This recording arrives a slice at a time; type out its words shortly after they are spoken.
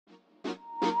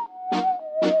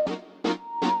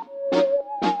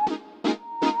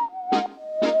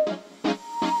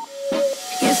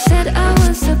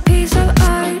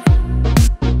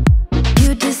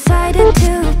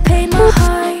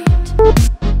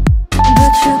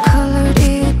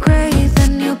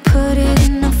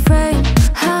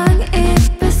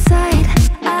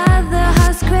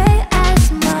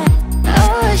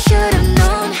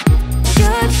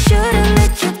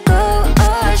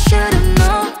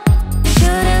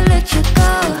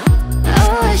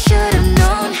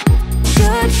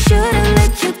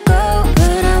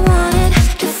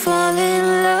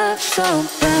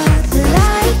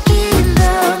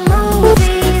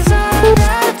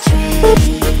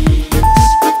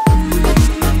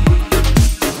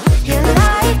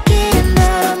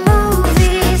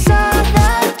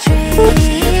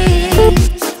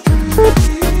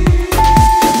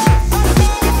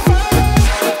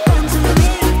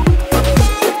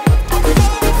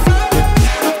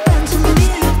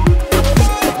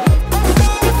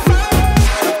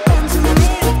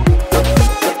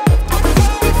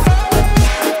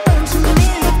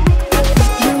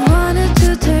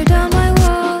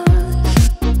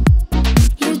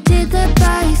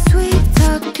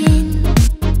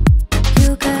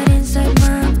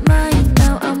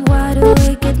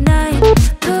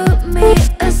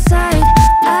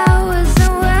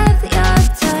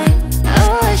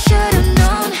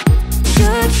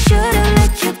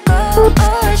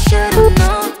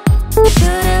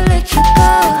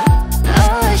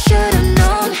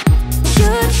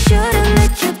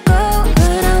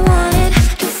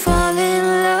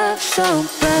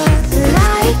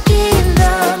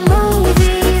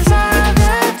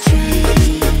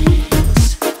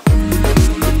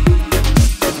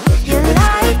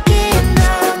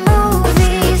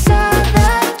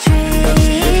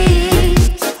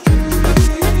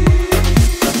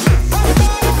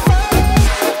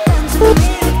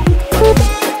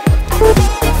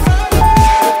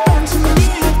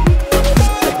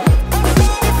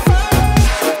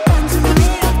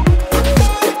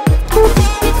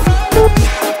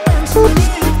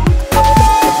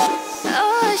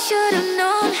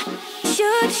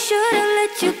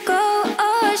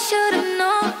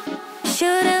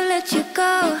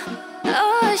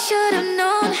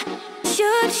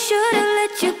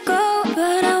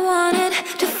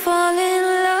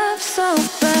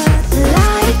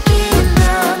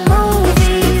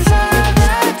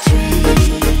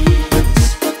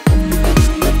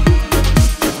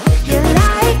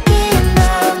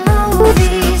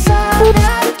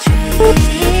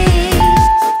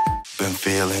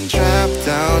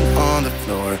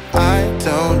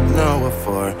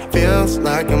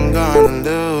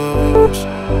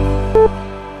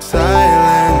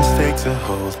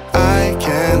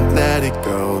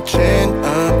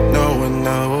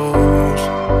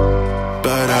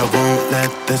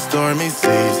stormy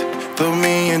seas. Throw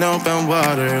me in open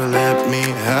water, let me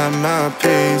have my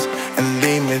peace, and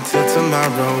leave me till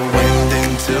tomorrow. Wind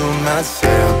into my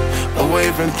sail,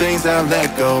 away from things I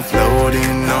let go,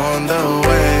 floating on the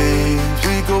waves.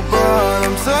 We go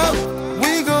bottoms up,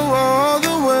 we go all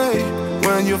the way.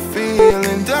 When you're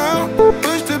feeling down,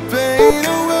 push the pain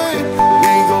away.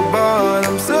 We go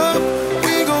bottoms up,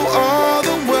 we go all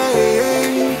the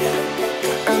way,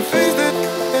 and face it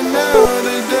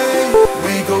another day.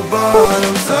 We go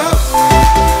bottoms up.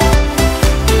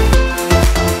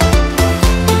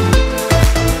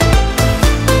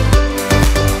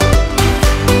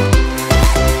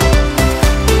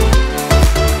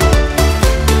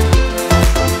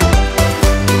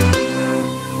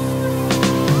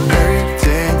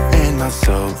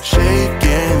 So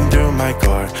shaking through my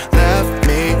car, left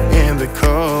me in the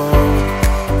cold.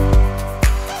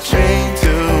 Chained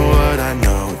to what I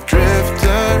know,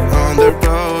 drifter on the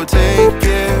road, take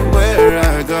it where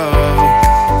I go.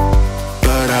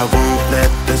 But I won't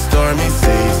let the stormy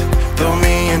seas throw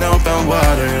me in open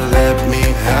water, let me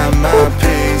have my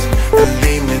peace, and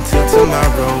leave me till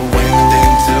tomorrow. Wind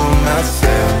into my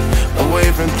sail,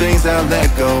 away from things I let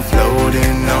go,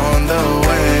 floating on the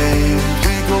waves.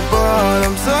 We go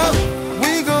bottoms up,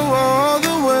 we go all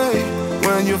the way.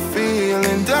 When you're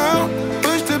feeling down,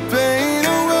 push the pain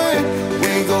away.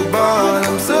 We go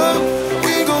bottoms up,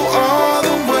 we go all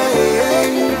the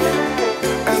way,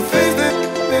 and face it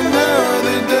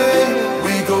another day.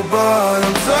 We go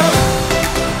bottoms up.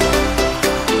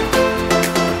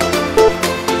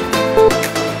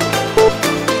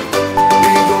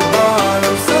 We go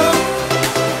bottoms up,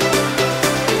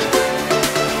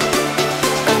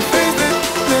 and face it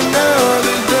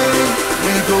another day.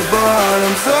 We go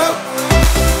bottoms up.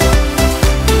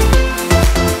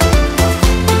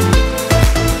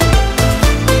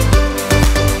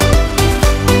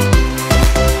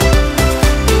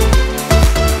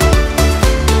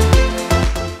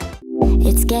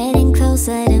 It's getting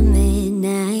closer to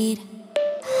midnight.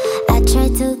 I try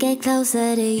to get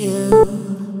closer to you,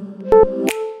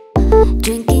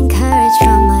 drinking courage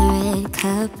from my red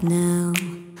cup now.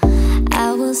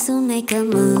 I will soon make a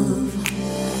move.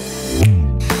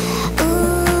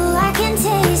 Ooh, I can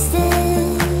taste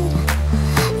it,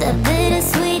 the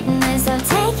bittersweetness of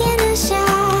taking a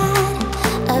shot,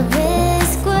 a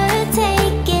risk worth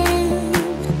taking.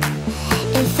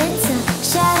 If it's a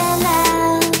shot at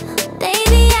love,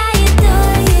 baby, I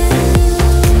adore you.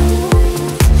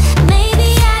 Maybe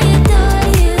I adore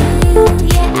you.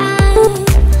 Yeah, I'm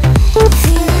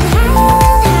feeling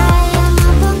high, I'm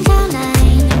up on cloud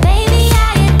nine. Baby,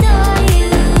 I adore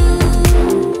you.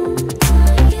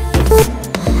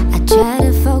 I try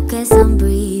to focus on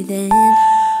breathing.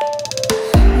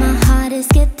 My heart is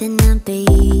skipping a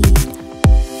beat.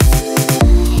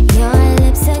 Your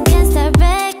lips against the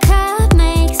red cup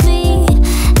makes me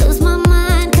lose my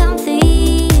mind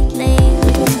completely.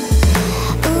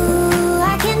 Ooh,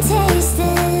 I can taste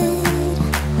it,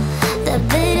 the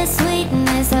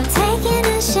bittersweetness of taking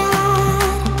a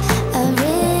shot, a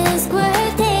risk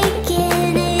worth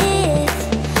taking.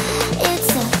 If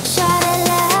it's a shot at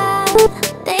love,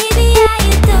 baby, I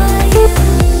adore you.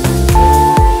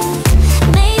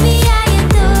 Maybe I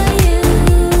adore you.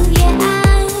 Yeah,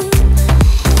 I'm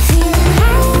feeling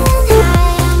high,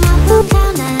 I'm up on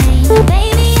cloud nine.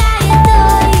 Baby, I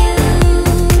adore you.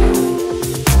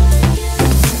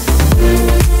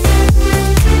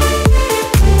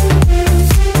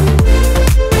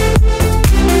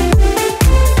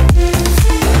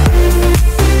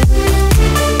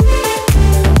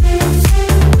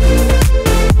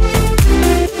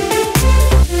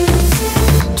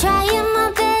 Trying my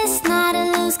best not to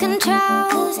lose control.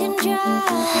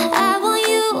 I want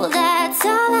you, that's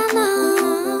all I know.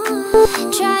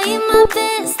 Trying my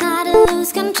best not to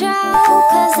lose control,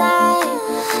 'cause I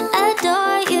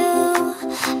adore you,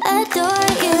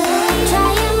 adore you.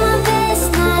 Trying my best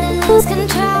not to lose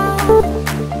control.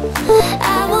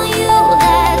 I want you,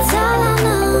 that's all I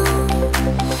know.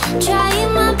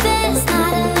 Trying my best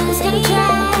not to lose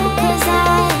control, 'cause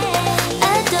I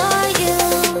adore you.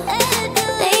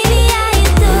 Baby, I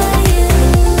adore you.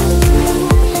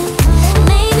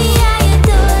 Maybe I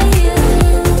adore you.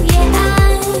 Yeah,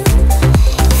 I'm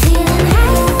feeling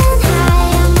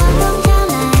high, I'm up on cloud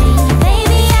nine.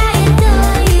 Baby, I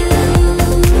adore you.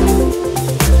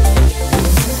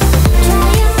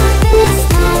 Trying my best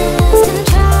not to lose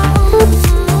control.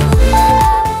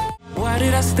 Why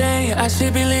did I stay? I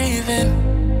should be leaving.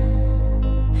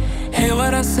 Hear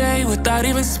what I say without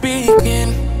even speaking.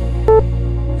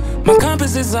 My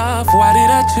compass is off, why did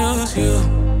I choose you?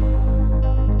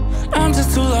 I'm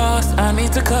just too lost, I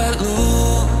need to cut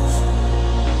loose.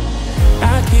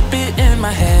 keep it in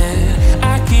my head,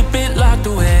 I keep it locked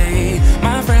away.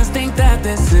 My friends think that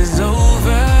this is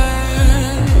over.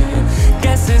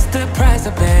 Guess it's the price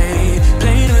I paid.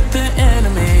 Played with the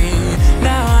enemy.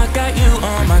 Now I got you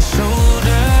on my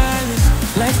shoulders.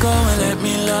 Let go and let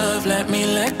me love. Let me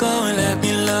let go and let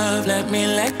me love. Let me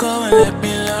let go and let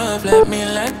me love. Let me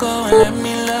let go and let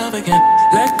me love again.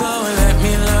 Let go and let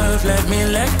me love. Let me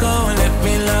let go and let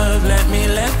me love. Let me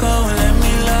let go and let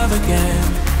me love again.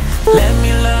 Let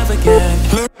me love again.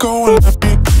 Let go and let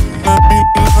me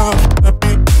love.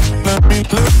 Let me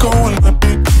let go and let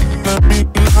me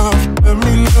love. Let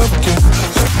me love again.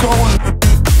 Let go and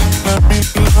let me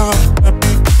love.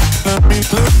 Let me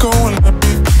let go and let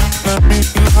me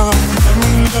love. Let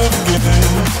me love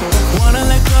again. Wanna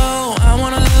let go, I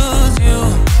wanna lose you.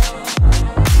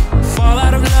 Fall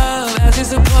out of love as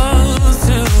you're supposed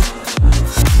to.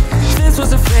 This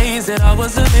was a phase that I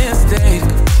was a mistake,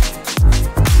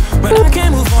 but I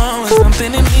can't move on with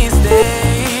something in these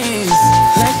days.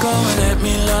 Let go and let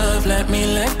me love. Let me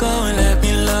let go and let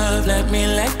me love. Let me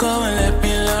let go and let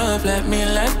me love. Let me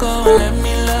let go and let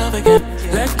me love again.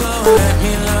 Let go and let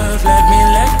me love. Let me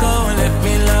let go and let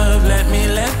me love. Let me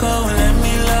let go and let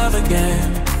me love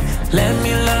again. Let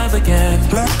me love again.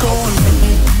 Let go and let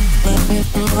me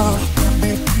love.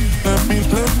 Let me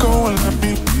let go and let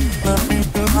me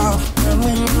love. Let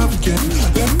me love again.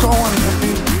 Let go and let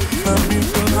me love. Let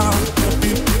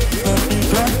me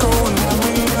let go and let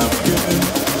me love again.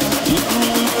 Let me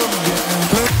love again.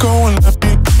 Let go and let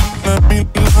me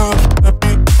love.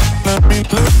 Let me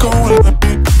let go and let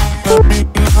me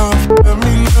love. Let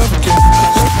me love again.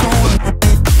 Let go and let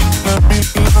me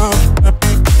love.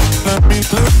 Let me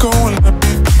let go and let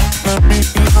me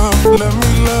love. Let me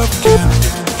love again.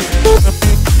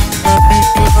 Let me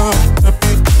love. Let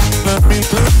me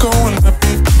let go and let me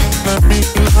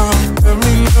love. Let me love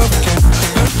again.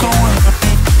 Let go and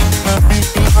let me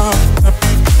love.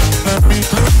 Let me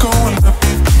let go and let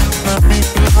me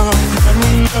love. Let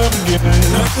me love again. Let me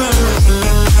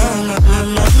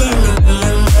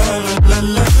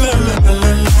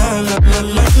love again.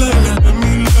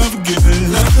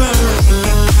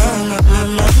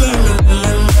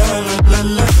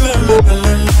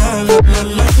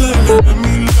 Let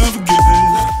me love again.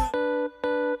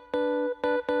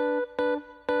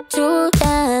 Too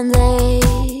damn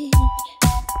late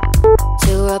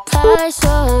to reply, so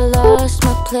I lost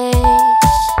my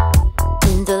place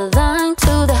in the line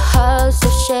to the house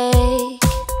of shake,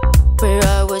 where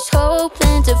I was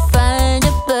hoping to find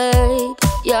a babe.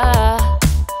 Yeah.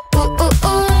 Ooh, ooh,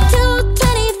 ooh.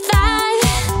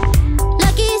 225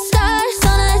 lucky stars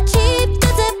on a cheap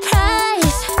desert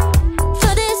price.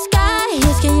 For this guy,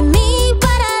 he's giving me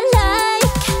what I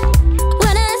like.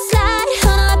 When I slide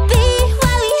on a beat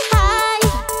while we high,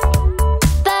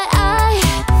 but I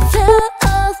fell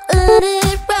off, let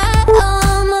it right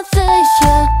on my face.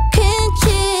 Yeah, can't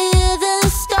you hear the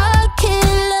star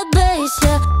killer bass?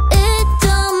 Yeah, it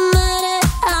don't matter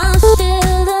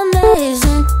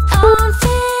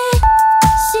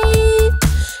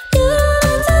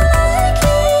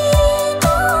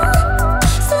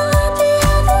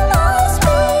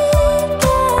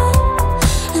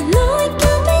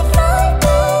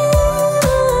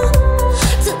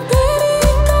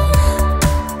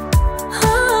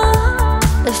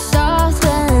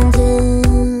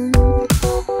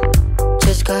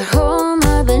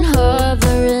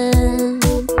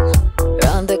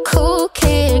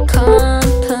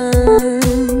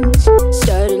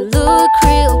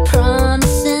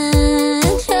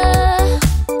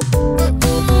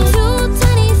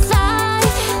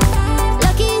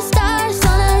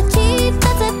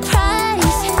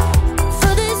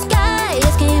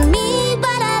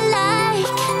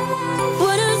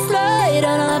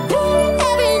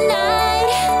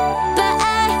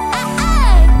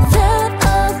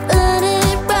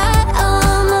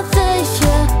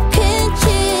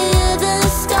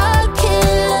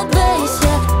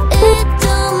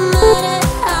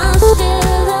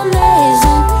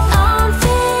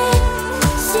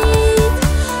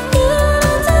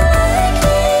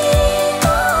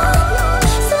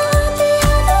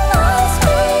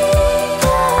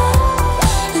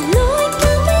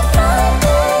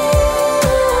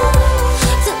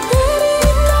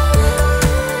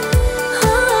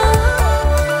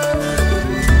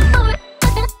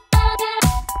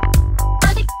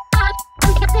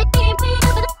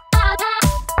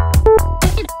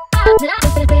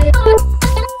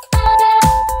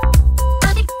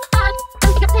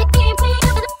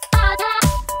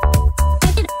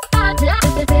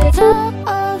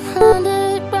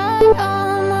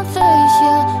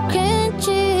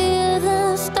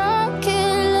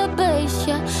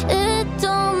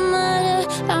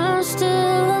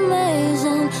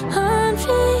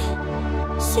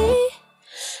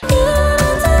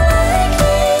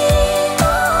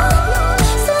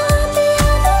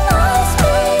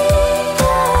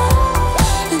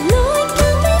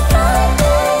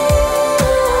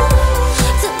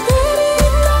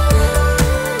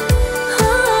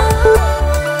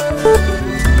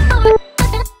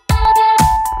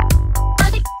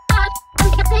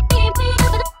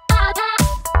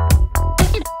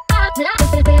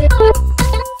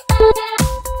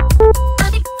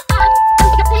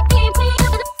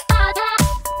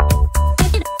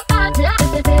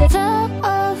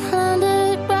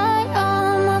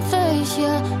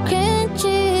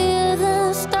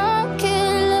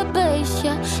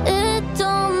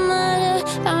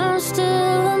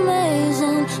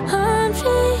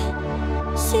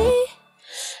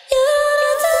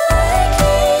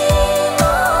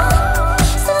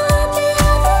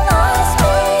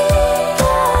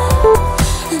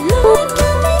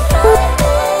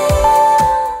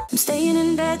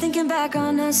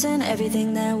and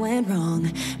everything that went wrong.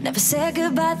 Never said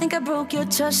goodbye, think I broke your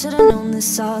trust. Should've known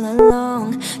this all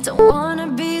along. Don't wanna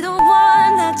be the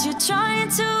one that you're trying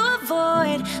to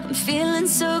avoid. I'm feeling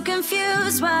so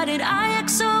confused, why did I act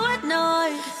so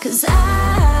annoyed? 'Cause I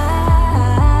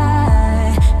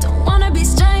don't wanna be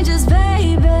strangers,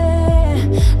 baby.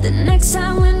 The next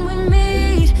time when we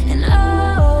meet, and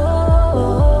oh,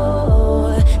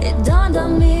 it dawned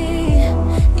on me.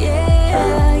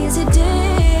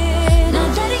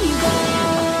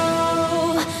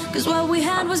 What we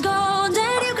had was gold,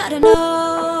 and you gotta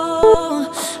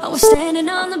know I was standing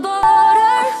on the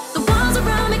border. The walls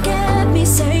around me kept me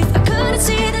safe. I couldn't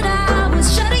see that I was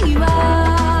shutting you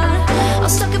out. I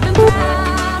was stuck up in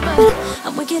pride, but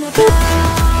I'm waking up now.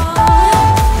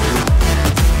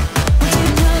 Want you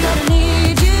to know that I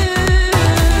need you.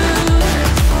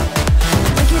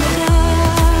 I'm waking up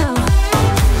now.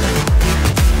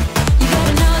 You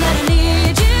gotta know that I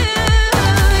need you.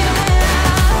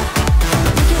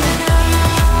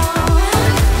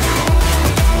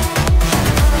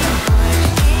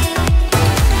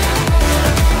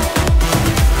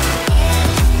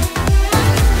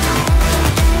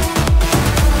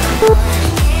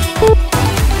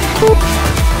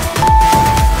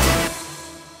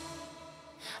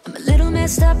 I'm a little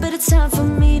messed up, but it's time for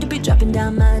me to be dropping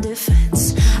down my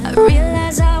defense. I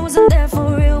realize I wasn't there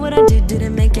for real. What I did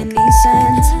didn't make any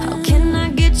sense. How can I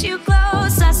get you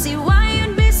close? I see why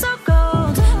you'd be so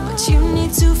cold, but you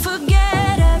need to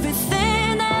forget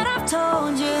everything that I've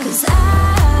told you. 'Cause I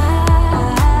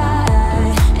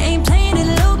ain't playing it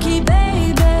low-key,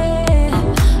 baby.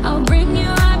 I'll bring you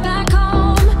right back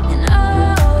home. And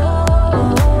oh,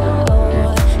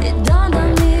 it dawned on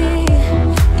me.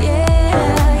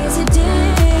 Yeah, yes it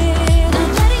did. Not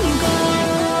letting you go,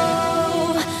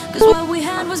 'cause what we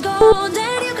had was gold,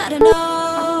 and you gotta know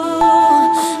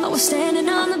I was standing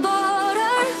on the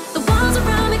border. The walls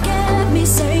around me kept me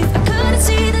safe. I couldn't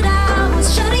see that I was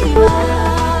shutting you out.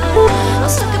 I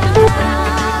was stuck up in pride.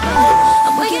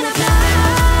 I'm waking up now.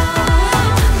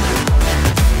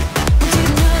 Want you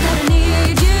to know that I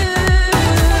need you.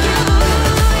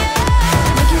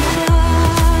 Waking up now.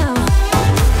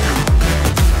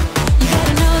 You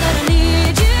gotta know that I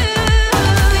need you.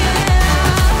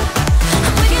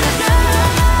 I'm waking up now.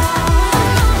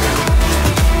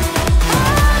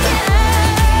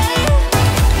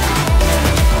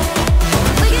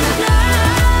 Waking up now.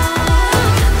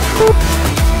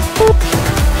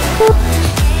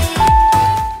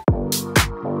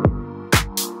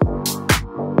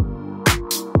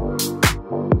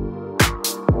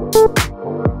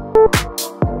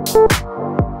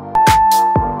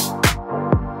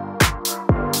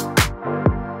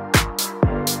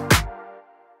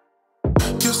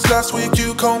 Just last week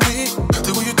you called me.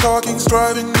 The way you're talking's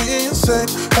driving me insane.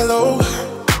 Hello.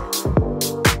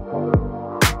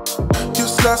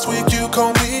 Just last week you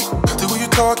called me. The way you're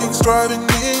talking's driving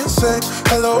me insane.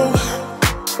 Hello.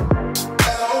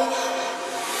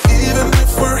 Even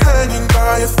if we're hanging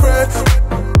by a thread,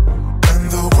 and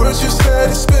the words you said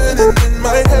is spinning in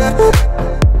my head,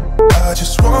 I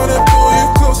just wanna pull you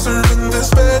closer in this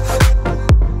bed.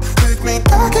 Take me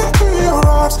back into your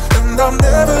arms, and I'll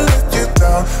never let you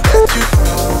down. Let you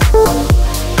down.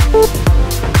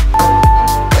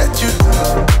 Let you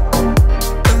down.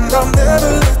 And I'll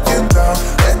never let you down.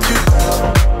 Let you down.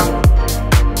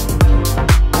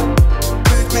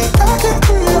 Take me back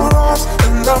into your arms,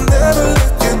 and I'll never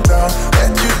let you down.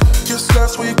 Let you. Just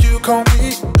last week you called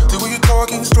me. The way you're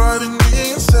talking's driving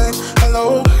me insane.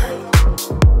 Hello.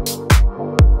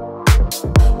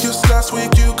 Just last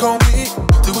week you called me.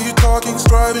 The way you're talking's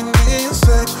driving me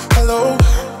insane. Hello.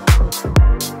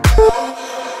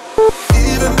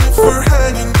 Even if we're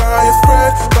hanging by a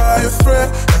thread,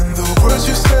 and the words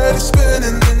you said is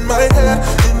spinning in my head,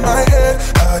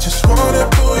 I just wanna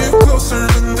pull you closer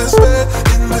in this bed,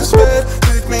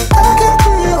 Take me back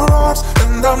into your arms,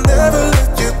 and I'll never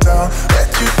let you down. Let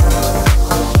you down.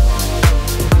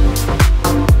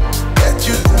 Let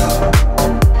you down.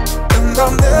 And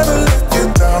I'll never let you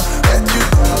down. Let you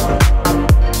down.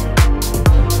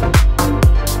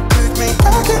 Take me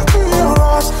back into your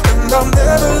arms, and I'll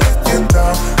never let you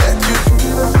down. Let you.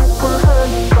 Even if we're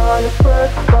hanging by a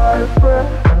thread,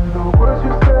 and the words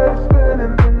you said is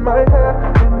spinning in my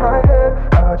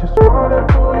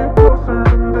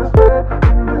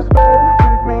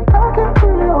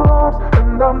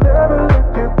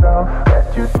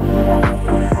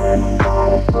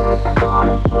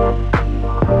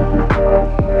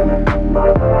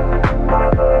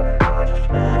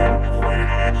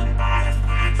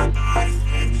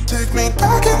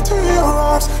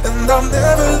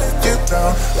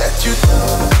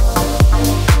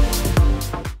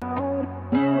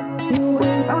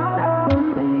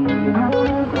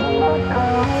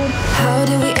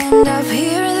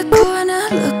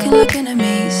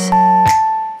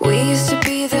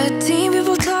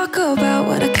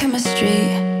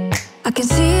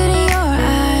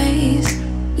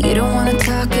wanna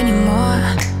talk anymore.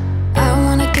 I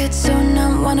wanna get so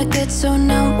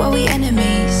numb while we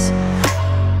enemies.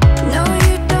 No,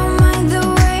 you don't mind the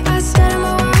way I stutter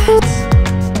my words.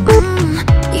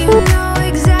 You know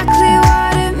exactly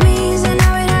what it means and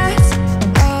how it hurts.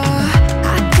 Oh,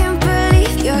 I can't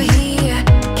believe you're here.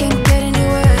 Can't get any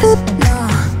worse. No,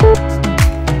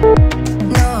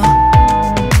 no.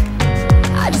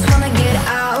 I just wanna get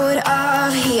out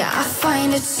of here. I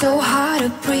find it so hard to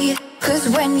breathe. 'Cause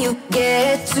when you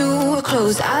get too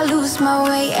close, I lose my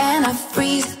way and I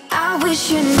freeze. I wish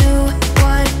you knew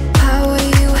what power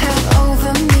you have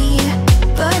over me,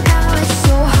 but now it's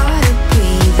so hard to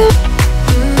breathe.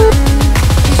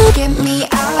 Just get me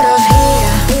out of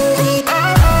here.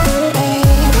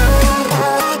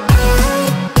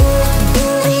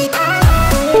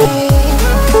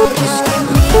 Just get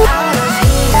me out of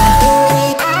here.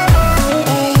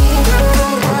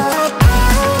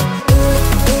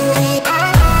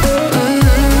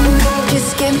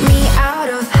 Just get me out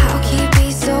of. How can you be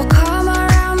so calm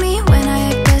around me when I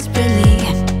act desperately?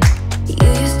 You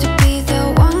used to be the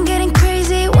one getting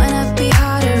crazy when I'd be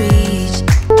hard to reach.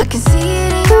 I can see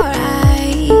it in your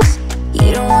eyes. You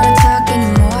don't wanna talk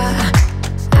anymore.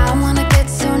 I wanna get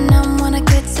so numb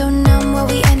while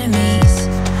we enemies.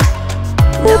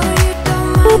 No, you don't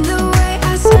mind the way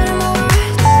I stutter my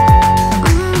words.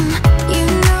 You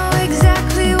know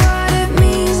exactly what it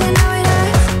means and how it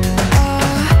hurts.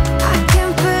 Oh, I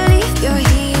can't believe you're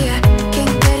here.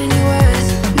 Can't get any worse.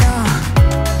 No,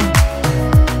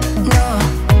 no.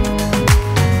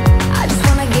 I just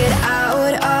wanna get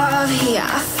out of here.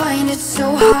 I find it so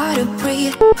hard to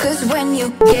breathe. 'Cause when you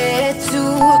get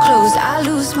too close, I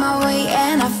lose my way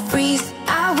and I freeze.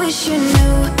 I wish you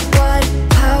knew what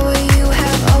power you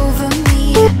have over me,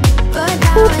 but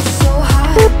now it's so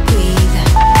hard to breathe.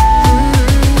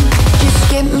 Just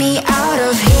get me out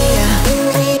of here.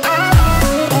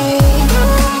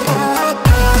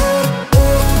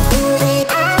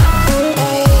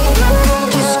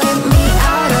 Just get me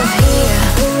out of here.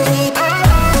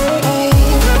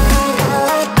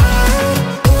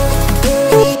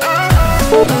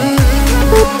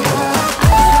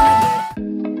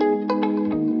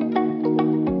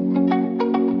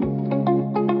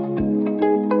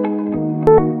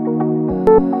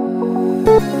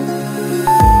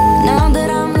 Now that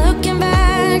I'm looking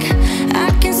back, I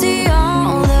can see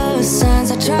all the signs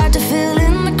I tried to fill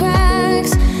in the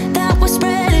cracks that were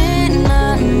spread in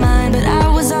my mind, but I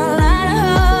was all out of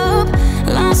hope,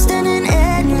 lost in an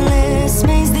endless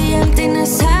maze. The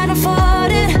emptiness had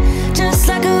unfolded just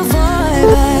like a void,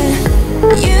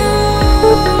 but you